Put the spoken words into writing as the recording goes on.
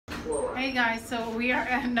Hey guys, so we are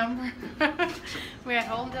at we're at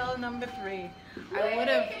Holdell number 3.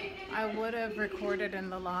 I would have recorded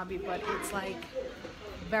in the lobby, but it's like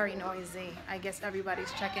very noisy. I guess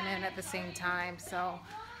everybody's checking in at the same time, so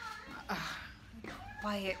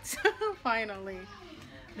quiet. Finally.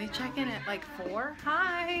 They check in at like 4.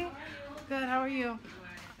 Hi. Good, how are you?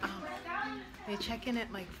 They check in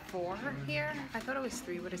at like 4 here. I thought it was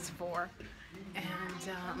 3, but it's 4. And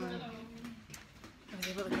I was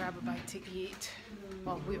able to grab a bite to eat.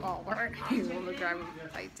 Well, we all were able to grab a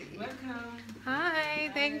bite to eat. Welcome. Hi,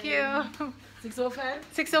 thank you. 605?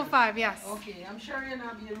 605, yes. Okay, I'm sure you're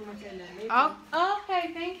not being room attendant. Oh,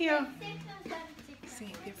 okay, thank you.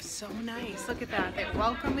 See, they're so nice. Look at that. They're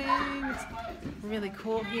welcoming. It's really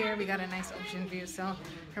cool here. We got a nice ocean view, so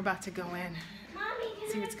we're about to go in.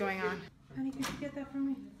 See what's going on. Honey, can you get that for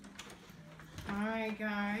me? Alright,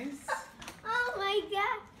 guys. Oh my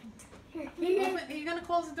god. Are you gonna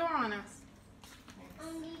close the door on us?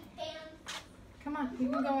 Come on, you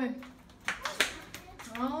can go in.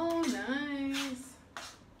 Oh, nice.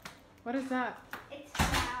 What is that? It's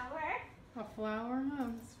flower. A flower?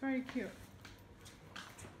 Oh, it's very cute.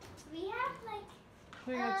 We have like,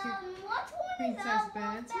 We got 2 what one queen is size all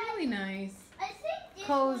beds. that? Really nice. I think this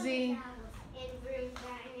Cozy. one is in room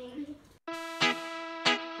dining.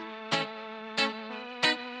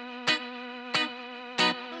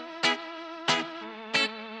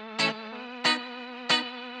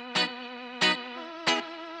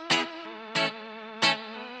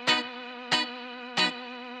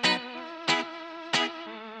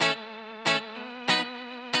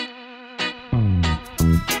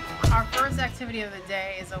 Our first activity of the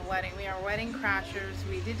day is a wedding. We are wedding crashers.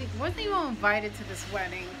 Wasn't even invited to this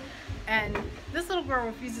wedding, and this little girl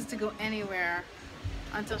refuses to go anywhere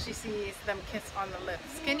until she sees them kiss on the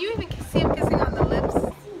lips. Can you even see them kissing on the lips?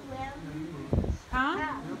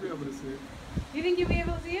 Huh? You'll be able to see it. You think you'll be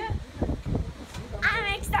able to see it?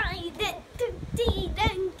 I'm excited to see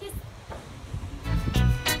them kiss.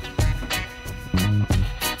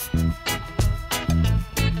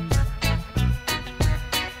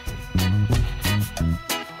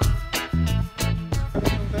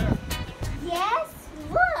 Isn't there? Yes,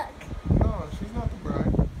 look. No, she's not the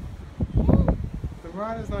bride. The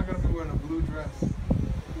bride is not going to be wearing a blue dress.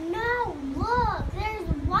 No, look. There's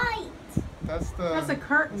white. That's a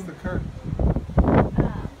curtain. That's the curtain.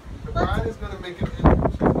 The bride is going to make an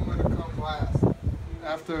entrance. She's going to come last.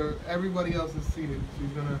 After everybody else is seated,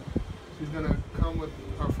 she's gonna come with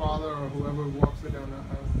her father or whoever walks her down that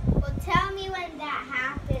aisle. Well, tell me when that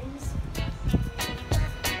happens.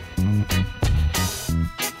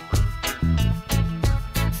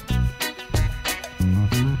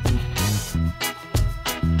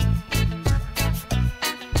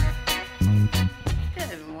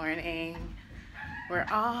 Good morning. We're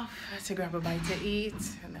off to grab a bite to eat,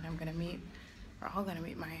 and then we're all gonna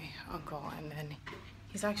meet my uncle, and then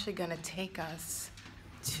he's actually gonna take us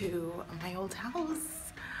to my old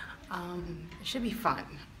house. It should be fun,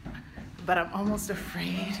 but I'm almost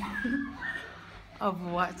afraid of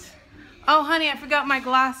what. Oh, honey, I forgot my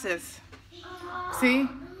glasses. See?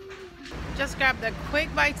 Just grabbed a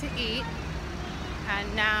quick bite to eat,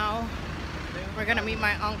 and now we're gonna meet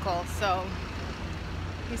my uncle, so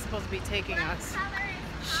he's supposed to be taking us.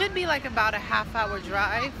 Should be like about a half-hour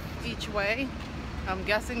drive each way, I'm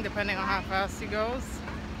guessing, depending on how fast he goes.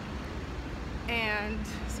 And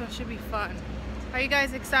so it should be fun. Are you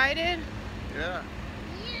guys excited? Yeah.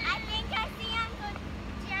 I think I see Uncle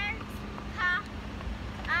Jerry's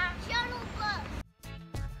shuttle bus.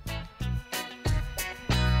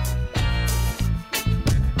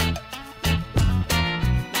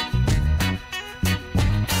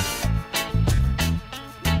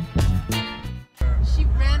 She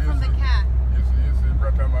ran from the cat. You see,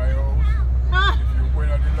 right at my house. If you go in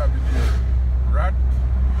the lobby there, rat,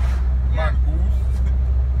 mongoose,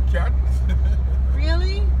 cat.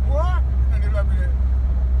 Really? What? And the lobby there.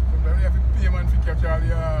 Sometimes you have to pay man to catch all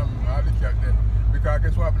the cat them. Because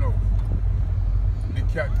guess what now? The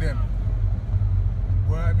cat them.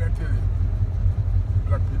 Boy, I tell you,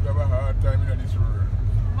 black people have a hard time in this world.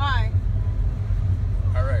 Why?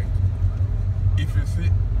 Alright. If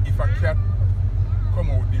a cat come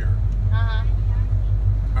out there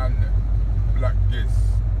and black guests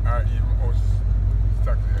or even us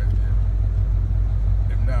stuck there,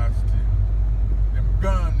 them nasty, them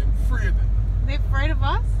gone, them afraid. They afraid of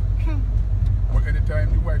us? But anytime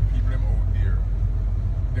the white people them out there,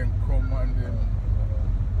 them come and them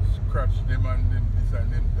scratch them and them this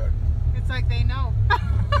and them that. It's like they know.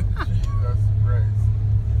 Jesus Christ.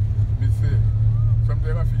 Me say,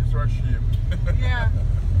 sometimes I feel so ashamed. Yeah.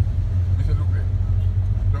 Me say, look there,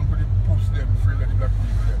 don't put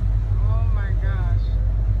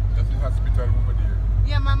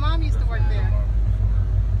My mom used to work there.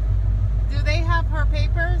 Do they have her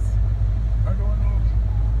papers? I don't know.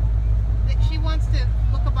 She wants to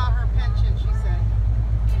look about her pension, she said.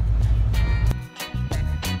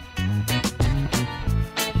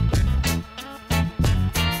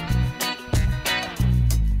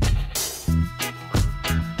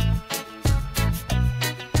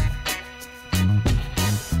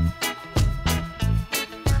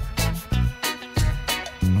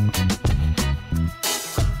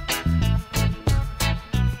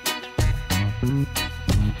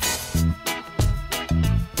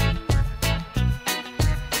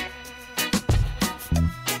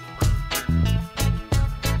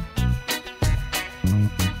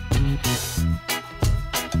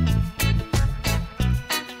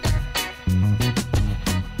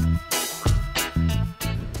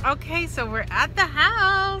 Okay, so we're at the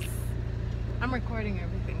house. I'm recording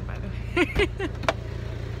everything, by the way.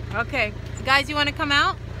 Okay, guys, you want to come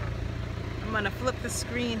out? I'm gonna flip the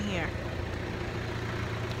screen here.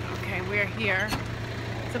 Okay, we're here.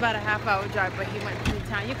 It's about a half-hour drive, but he went through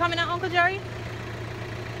town. You coming out, Uncle Jerry?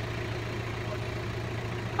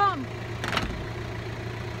 Come.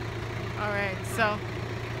 All right, so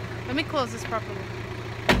let me close this properly.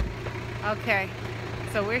 Okay,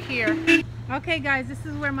 so we're here. Okay, guys, this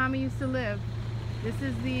is where Mama used to live. This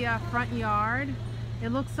is the front yard. It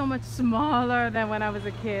looks so much smaller than when I was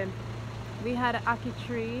a kid. We had an ackee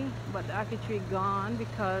tree, but the ackee tree gone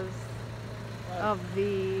because of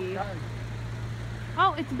the...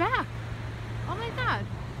 Oh, it's back. Oh my God.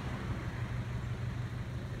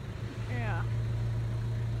 Yeah.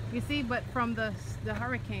 You see, but from the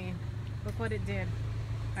hurricane, look what it did.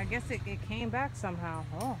 I guess it came back somehow.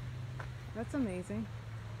 Oh, that's amazing.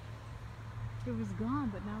 It was gone,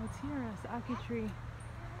 but now it's here. It's the ackee tree.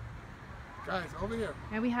 Guys, over here.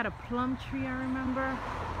 And we had a plum tree, I remember.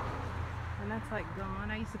 And that's like gone.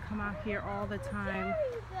 I used to come out here all the time.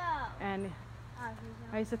 And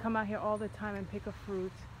I used to come out here all the time and pick a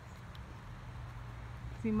fruit.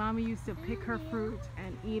 See, Mama used to pick her fruit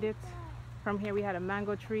and eat it. From here we had a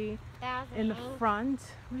mango tree in the front.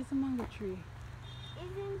 Where's the mango tree?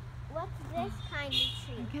 What's this kind of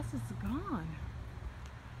tree? I guess it's gone.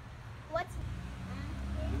 What's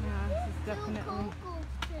Yeah, this is definitely... cocoa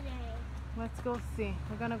today? Let's go see.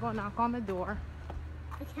 We're gonna go knock on the door.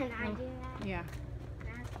 Can I do that? Yeah.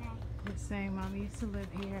 Okay. Just saying Mommy used to live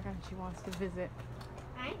here and she wants to visit.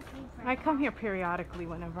 I'm I come here periodically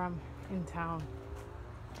whenever I'm in town.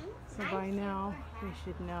 So by now they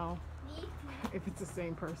should know if it's the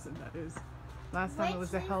same person, that is. Last time it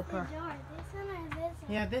was a helper. This one or this one?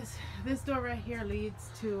 Yeah, this door right here leads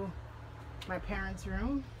to my parents'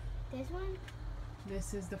 room. This one?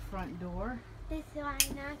 This is the front door. This one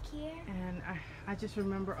not here? And I just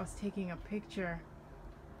remember us taking a picture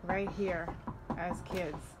right here as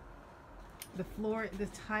kids. The floor, the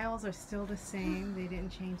tiles are still the same. They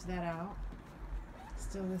didn't change that out.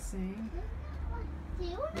 Still the same.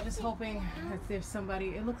 We're just hoping that there's somebody.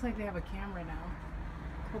 It looks like they have a camera now.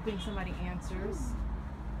 Hoping somebody answers.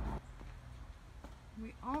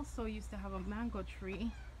 We also used to have a mango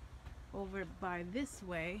tree over by this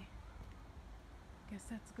way. Guess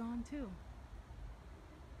that's gone too.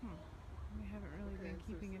 We haven't really been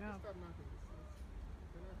keeping it up.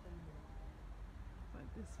 But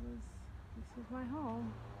this was my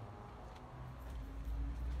home.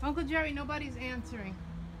 Uncle Jerry, nobody's answering.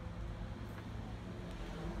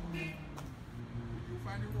 You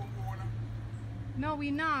find the home owner? No,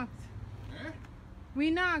 we knocked. Eh? We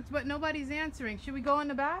knocked, but nobody's answering. Should we go in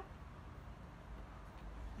the back?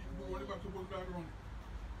 You go in the back, suppose down the road.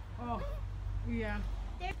 Oh, yeah.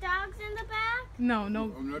 There's dogs in the back? No,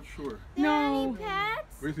 no, I'm not sure. no, Any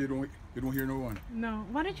pets? Wait till you don't hear no one. no.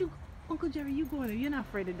 Why don't you, Uncle Jerry, you go in there. You're not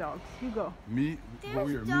afraid of dogs. You go. Me? Go There's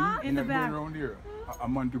here. Me? dogs? In the I'm back. going around here.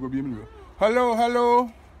 I'm on to go be in the middle. Hello,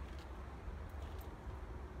 hello.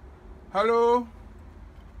 Hello.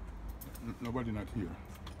 Nobody not here.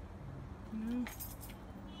 No,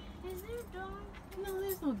 Is there a dog? no,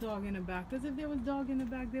 there's no dog in the back. Because if there was dog in the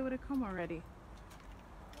back, they would have come already.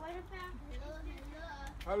 What about?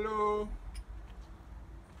 Hello.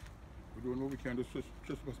 We don't know, we can't just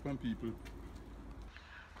trespass upon people.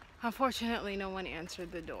 Unfortunately, no one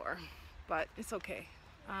answered the door, but it's okay.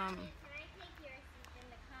 Can I take your seat in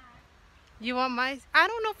the car? You want my? I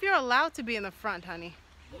don't know if you're allowed to be in the front, honey.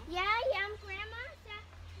 Yeah, Grandma.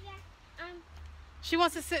 Yeah, She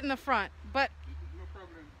wants to sit in the front, but No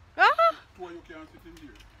problem. ah, Two of you can't sit in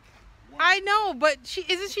here. I know, but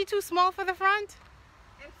isn't she too small for the front?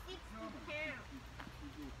 I'm 60 pounds.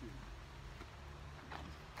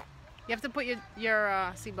 You have to put your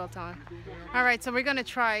seatbelt on. All right, so we're gonna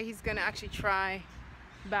try. He's gonna actually try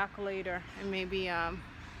back later and maybe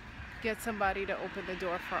get somebody to open the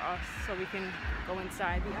door for us so we can go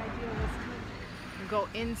inside. The idea was to go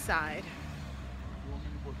inside.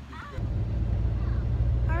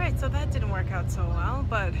 Alright, so that didn't work out so well,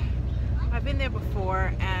 but I've been there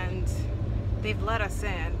before and they've let us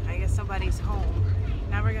in. I guess somebody's home.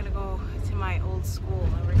 Now we're gonna go to my old school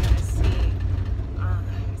and we're gonna see.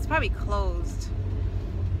 It's probably closed,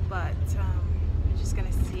 but we're just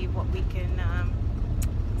gonna see what we can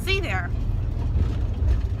see there.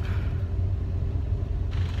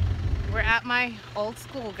 We're at my old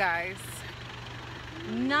school, guys.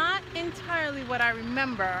 Not entirely what I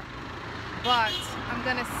remember, but I'm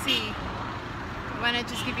gonna see. I'm gonna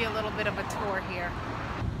just give you a little bit of a tour here.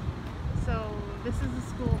 So this is the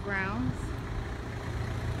school grounds.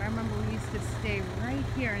 I remember we used to stay right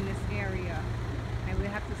here in this area, and we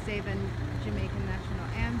have to say the Jamaican national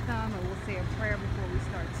anthem, and we'll say a prayer before we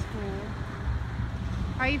start school.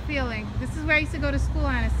 How are you feeling? This is where I used to go to school,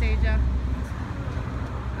 Anastasia.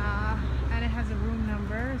 And it has the room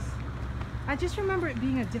numbers. I just remember it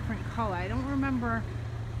being a different color. I don't remember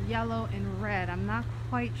yellow and red. I'm not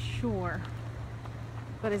quite sure,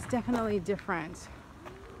 but it's definitely different.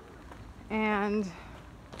 And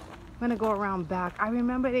I'm gonna go around back. I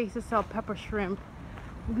remember they used to sell pepper shrimp.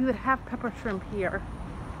 We would have pepper shrimp here,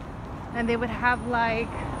 and they would have like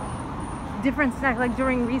different snacks, like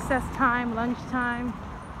during recess time, lunchtime.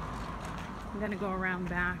 I'm gonna go around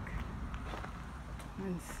back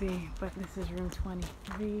and see, but this is room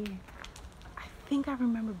 23. I think I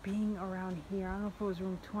remember being around here. I don't know if it was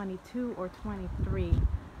room 22 or 23.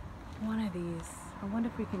 One of these. I wonder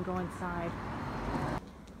if we can go inside.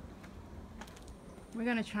 We're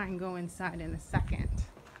gonna try and go inside in a second,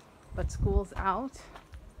 but school's out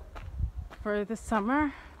for the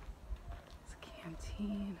summer. It's a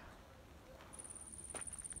canteen.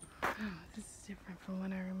 Oh, this is different from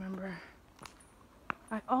what I remember.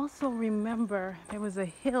 I also remember there was a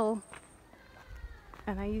hill,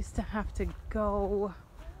 and I used to have to go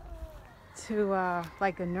to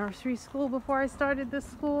like a nursery school before I started this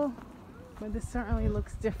school, but this certainly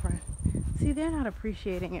looks different. See, they're not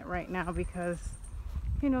appreciating it right now because,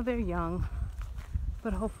 you know, they're young,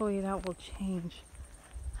 but hopefully that will change.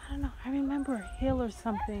 I don't know, I remember a hill or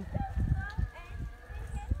something.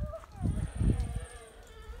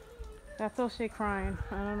 That's O'Shea crying.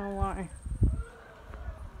 I don't know why.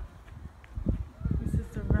 This is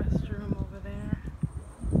the restroom over there.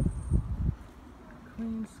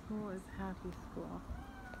 Clean school is happy school.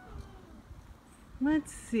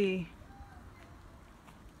 Let's see.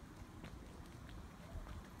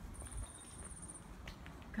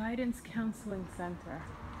 Guidance Counseling Center.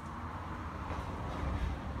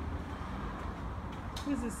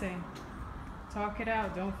 What does it say? Talk it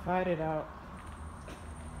out, don't fight it out.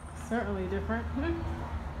 Certainly different.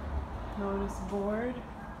 Notice board.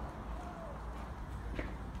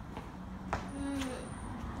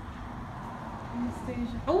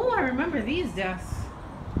 Anastasia. Oh, I remember these desks.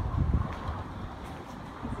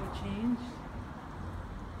 Has it changed?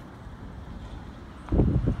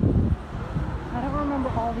 I don't remember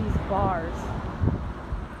all these bars.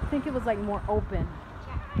 I think it was like more open.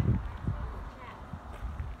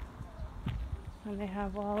 And they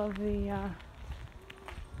have all of the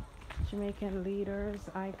Jamaican leaders,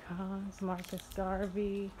 icons, Marcus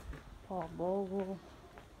Garvey, Paul Bogle,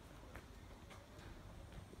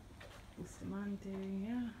 Bustamante,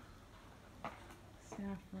 yeah.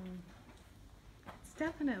 Staff room. It's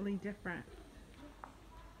definitely different.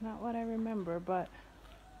 Not what I remember, but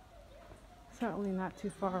certainly not too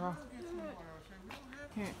far off.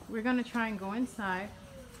 Okay, we're gonna try and go inside.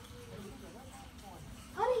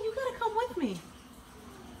 Honey, you gotta come with me.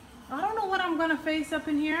 I don't know what I'm gonna face up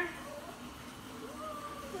in here.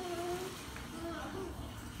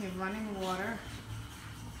 Okay, running water.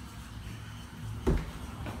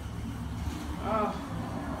 Oh,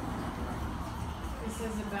 this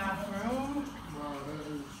is a bathroom.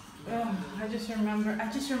 Oh, I just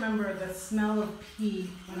remember the smell of pee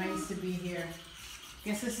when I used to be here.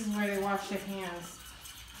 Guess this is where they wash their hands.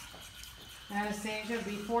 Anastasia,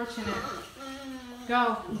 be fortunate.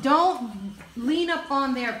 Go. Don't lean up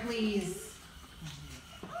on there, please.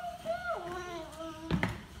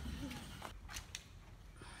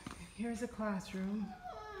 Here's a classroom.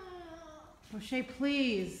 O'Shea,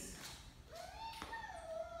 please.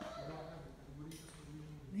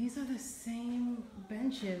 These are the same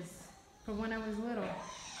benches from when I was little.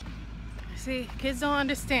 See, kids don't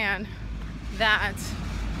understand that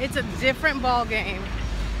it's a different ball game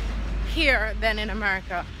here than in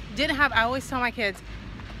America. I always tell my kids,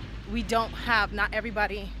 not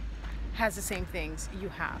everybody has the same things you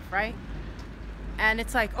have, right? And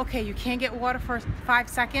it's like, okay, you can't get water for 5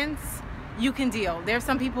 seconds, you can deal. There's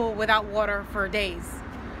some people without water for days.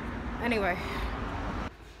 Anyway,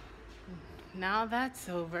 now that's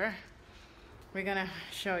over, we're gonna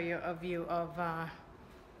show you a view of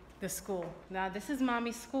the school. Now this is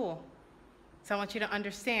mommy's school, so I want you to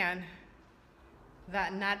understand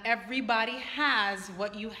that not everybody has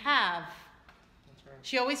what you have. That's right.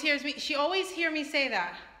 She always hears me say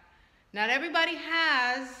that. Not everybody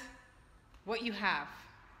has what you have.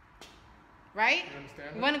 Right? You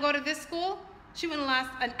understand? You want to go to this school? She wouldn't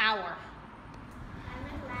last an hour.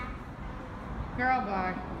 I would laugh. Girl,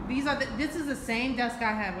 boy. This is the same desk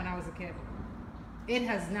I had when I was a kid. It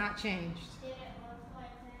has not changed. Did it look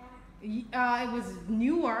like that? It was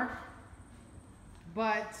newer,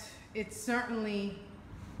 but it seems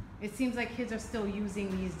like kids are still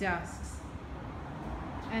using these desks.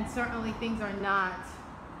 And certainly things are not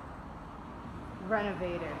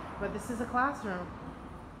renovated. But this is a classroom.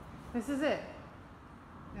 This is it.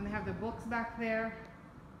 And they have the books back there.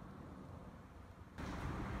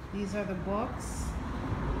 These are the books.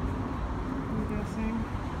 I'm guessing.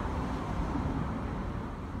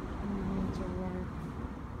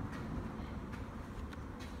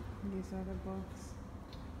 These are the books.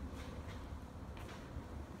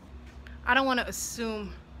 I don't want to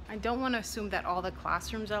assume that all the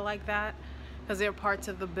classrooms are like that, because there are parts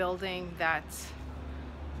of the building that's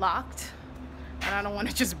locked. And I don't want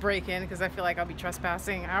to just break in because I feel like I'll be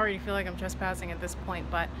trespassing. I already feel like I'm trespassing at this point,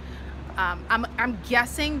 but I'm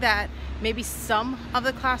guessing that maybe some of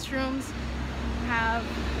the classrooms have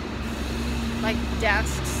like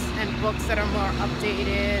desks and books that are more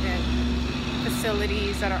updated and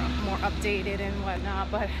facilities that are more updated and whatnot.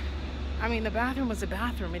 But I mean, the bathroom was a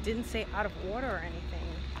bathroom. It didn't say out of order or anything.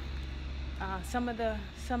 Some of the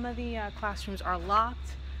classrooms are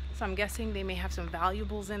locked. So I'm guessing they may have some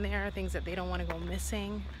valuables in there, things that they don't want to go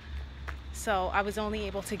missing. So I was only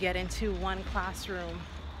able to get into one classroom,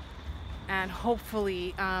 and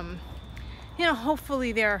hopefully,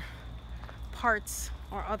 hopefully there are parts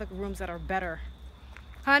or other rooms that are better.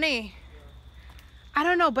 Honey, I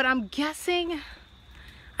don't know, but I'm guessing,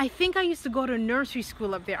 I think I used to go to nursery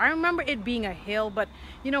school up there. I remember it being a hill, but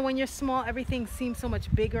you know, when you're small, everything seems so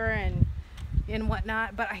much bigger and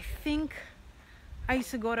whatnot. But I think I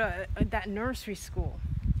used to go to that nursery school.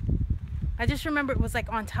 I just remember it was like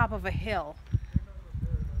on top of a hill.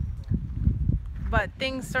 But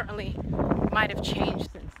things certainly might have changed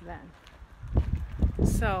since then.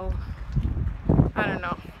 So, I don't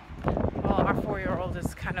know. Well, our 4-year-old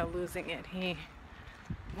is kind of losing it. He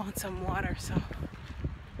wants some water, so.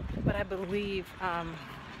 But I believe,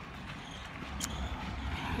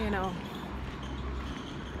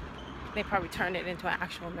 they probably turned it into an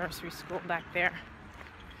actual nursery school back there.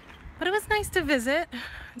 But it was nice to visit.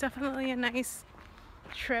 Definitely a nice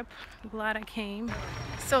trip. I'm glad I came.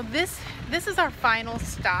 So this is our final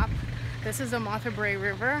stop. This is the Martha Brae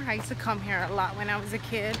River. I used to come here a lot when I was a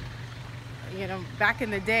kid. You know, back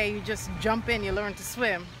in the day, you just jump in, you learn to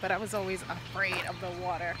swim. But I was always afraid of the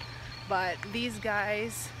water. But these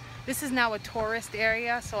guys, this is now a tourist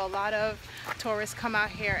area. So a lot of tourists come out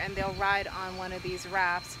here and they'll ride on one of these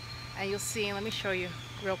rafts. And you'll see, let me show you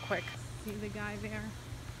real quick. See the guy there?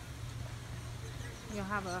 You'll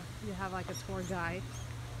have like a tour guide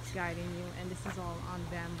guiding you, and this is all on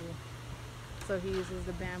bamboo. So he uses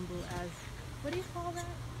the bamboo as, what do you call that?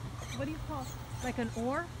 What do you call, like an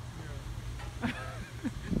oar? Yeah.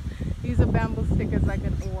 Use a bamboo stick as like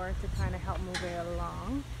an oar to kind of help move it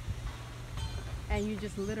along. And you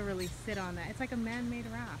just literally sit on that. It's like a man-made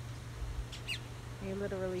raft. You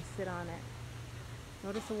literally sit on it.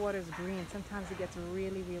 Notice the water is green. Sometimes it gets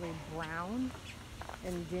really, really brown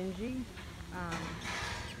and dingy,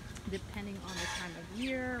 depending on the time of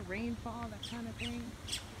year, rainfall, that kind of thing.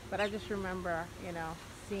 But I just remember,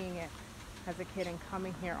 seeing it as a kid and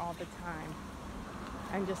coming here all the time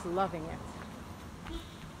and just loving it.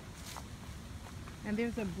 And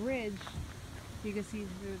there's a bridge you can see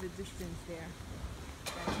through the distance there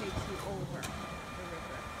that takes you over the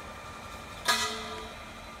river.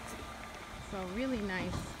 So really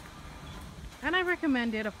nice. And I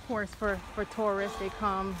recommend it, of course, for tourists. They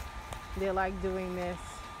come, they like doing this.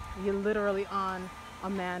 You're literally on a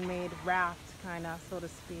man-made raft, kind of, so to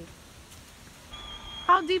speak.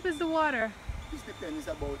 How deep is the water? This depends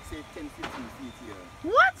about, say, 10-15 feet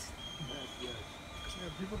here. What? Yes. Yeah,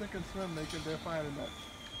 people that can swim, they're fine in that.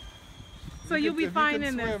 So you'll be fine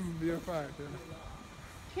in this? Swim, you're fine. Yeah.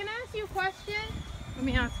 Can I ask you a question? Let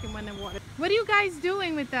me ask him when the water. What are you guys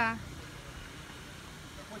doing with that?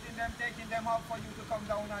 Putting them, taking them out for you to come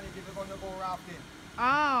down on it if you're going to go rafting.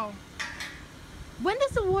 Oh. When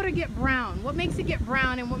does the water get brown? What makes it get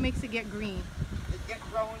brown and what makes it get green? It gets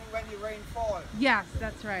brown when the rain falls. Yes,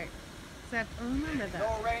 that's right. So I remember that.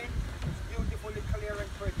 No rain, it's beautifully clear and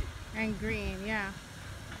pretty. And green, yeah.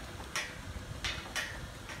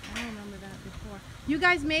 I don't remember that before. You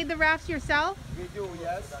guys made the rafts yourself? We do,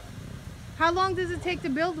 yes. How long does it take to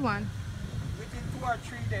build one? Within 2 or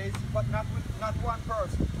 3 days, but not one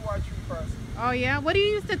person, 2 or 3 persons. Oh yeah? What do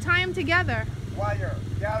you use to tie them together? Wire,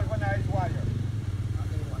 galvanized wire.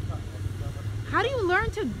 How do you learn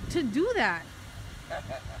to do that?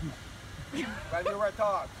 When we were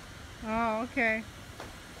taught. Oh, okay.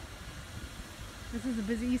 This is a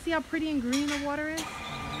busy. You see how pretty and green the water is?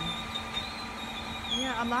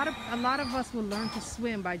 Yeah, a lot of us will learn to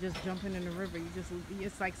swim by just jumping in the river.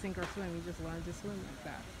 It's like sink or swim. You just learn to swim like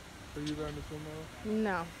that. So you learned to swim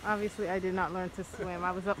now? No, obviously I did not learn to swim.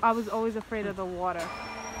 I was always afraid of the water.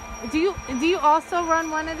 Do you also run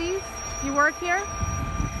one of these? You work here?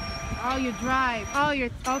 Oh, you drive. Oh, you're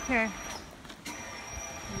okay.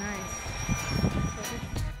 Nice.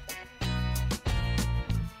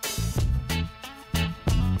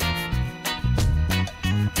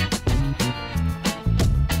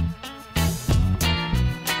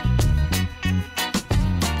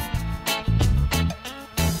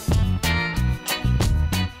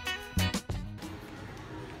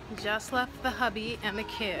 Just left the hubby and the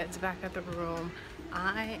kids back at the room.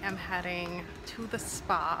 I am heading to the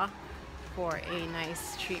spa for a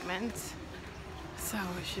nice treatment. So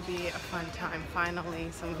it should be a fun time. Finally,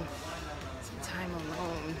 some time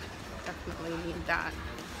alone. Definitely need that.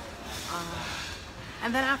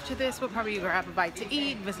 And then after this, we'll probably grab a bite to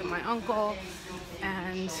eat, visit my uncle,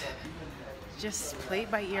 and just play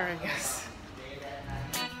it by ear, I guess.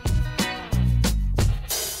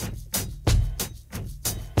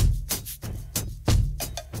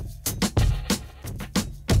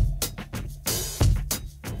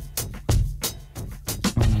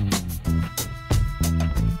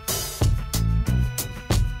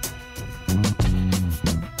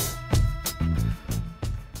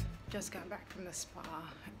 Just got back from the spa.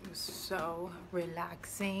 It was so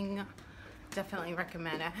relaxing. Definitely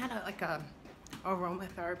recommend. I had a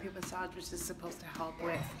aromatherapy massage, which is supposed to help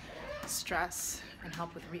with stress and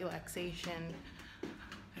help with relaxation.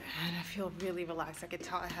 And I feel really relaxed. I could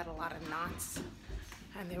tell I had a lot of knots,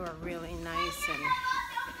 and they were really nice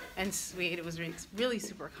and sweet. It was really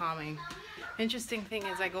super calming. Interesting thing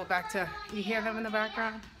is I go back to, you hear them in the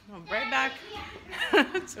background? I'm right back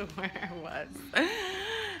to where I was.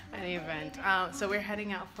 Any event. So we're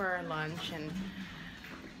heading out for our lunch and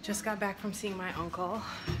just got back from seeing my uncle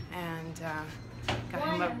and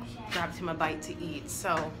grabbed him a bite to eat.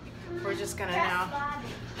 So we're just gonna now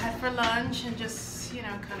head for lunch and just, you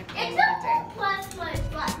know, kind of close the day.